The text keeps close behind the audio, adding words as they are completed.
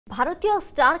भारतीय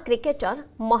star cricketer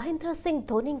Mahendra Singh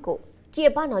Dhoni को किए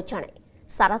बा न जाने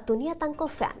सारा दुनिया तांको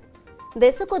फैन।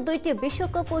 देश को दुईटी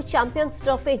विश्वकप और चैंपियंस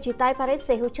ट्रॉफी जिताई पारे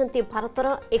से होचंती भारतर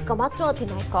एकमात्र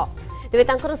अधिनायक। तेबे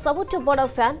तांकर सबुठ बड़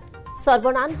फैन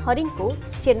सर्वनान हरि को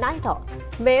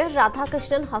Chennai mayor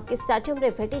Radhakrishnan hockey stadium रे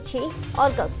भेटी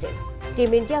अर्गस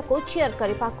टीम इंडिया को चीयर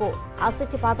करने को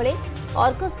आसीथिबा बेले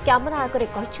अर्गस कैमेरा आगे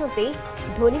कहते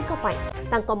धोनी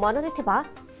मन में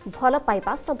भल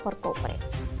पाइबा संपर्क उपरे।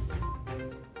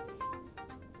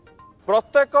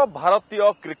 प्रत्येक भारतीय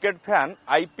क्रिकेट फैन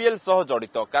आईपीएल सह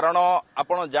जड़ित कारण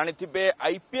आपण जानिथिबे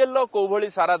आईपीएल को भली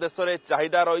सारा देश रे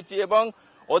चाहिदा रहिछि एवं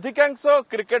अधिकांश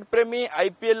क्रिकेट प्रेमी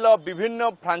आईपीएल विभिन्न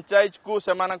फ्रांचाइज को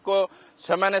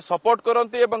सेमाने सपोर्ट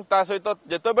करती एवं ता सहित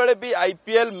जेतेबेले भी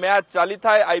आईपीएल मैच चली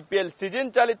थाए आईपीएल सीजन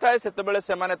चली थाए सेतेबेले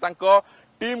सेमाने तांको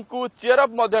टीम को चीयर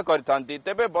अप मध्य करथांती।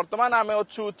 तेबे वर्तमान आमे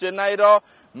अछु चेन्नई रो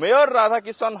मेयर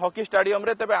राधाकृष्णन हॉकी स्टेडियम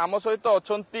रे। तेबे आम सहित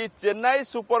अछंती चेन्नई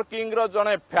सुपर किंग रो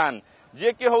जने फैन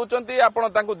जे कि होउचंती आपण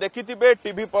तांको देखिथिबे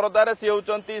टीवी परदारे से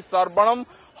होउचंती सर्वनम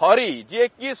हरि जे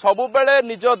कि सबु बेले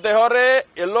निज देह रे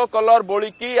yellow colour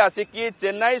बोलिकी आसिकी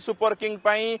Chennai super king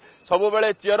पई सबु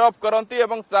बेले चीयर अप करंती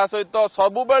एवं ता सहित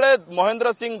सबु बेले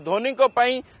महेंद्र सिंह धोनी को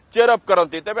पई चीयर अप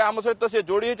करंती। तेबे आम सहित से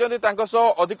जोड़ी होचंती तांको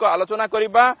सह अधिक आलोचना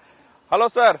करिबा। Hello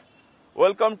sir,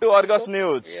 welcome to Argus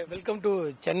News. Yeah, welcome to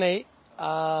Chennai.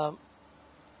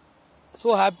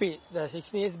 So happy. The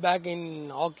 16 years back in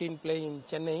hockey in play in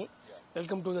Chennai.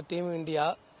 Welcome to the team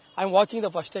India. I'm watching the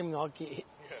first time in hockey.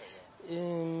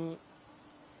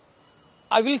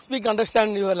 I will speak,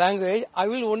 understand your language. I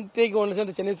will understand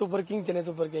the Chennai Super Kings, Chennai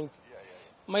Super Kings.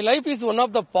 My life is one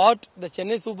of the part, the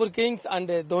Chennai Super Kings and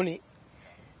Dhoni.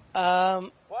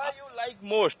 Why you like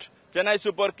most Chennai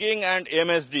Super King and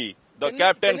MSD? The Chennai,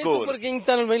 captain Chennai cool. Super Kings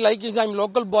and my like is I'm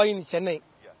local boy in Chennai.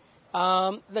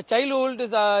 Yeah. The childhood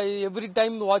is every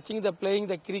time watching the playing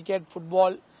the cricket,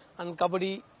 football and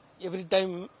kabaddi every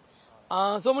time.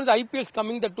 So many the IPLs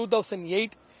coming the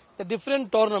 2008, the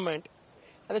different tournament.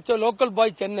 That's a local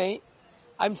boy Chennai.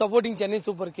 I'm supporting Chennai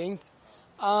Super Kings.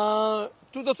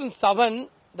 2007,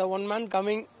 the one man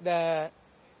coming the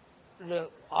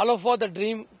all of the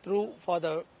dream through for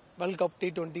the World Cup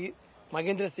T20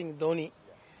 MahendraSinghDhoni.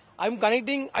 I'm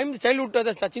the childhood to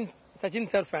the Sachin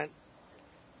sir fan.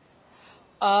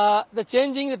 The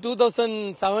changing the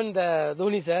 2007 the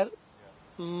Dhoni sir.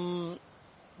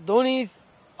 Dhoni is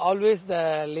always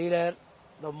the leader,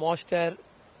 the master,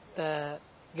 the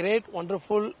great,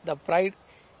 wonderful, the pride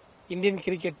Indian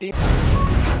cricket team.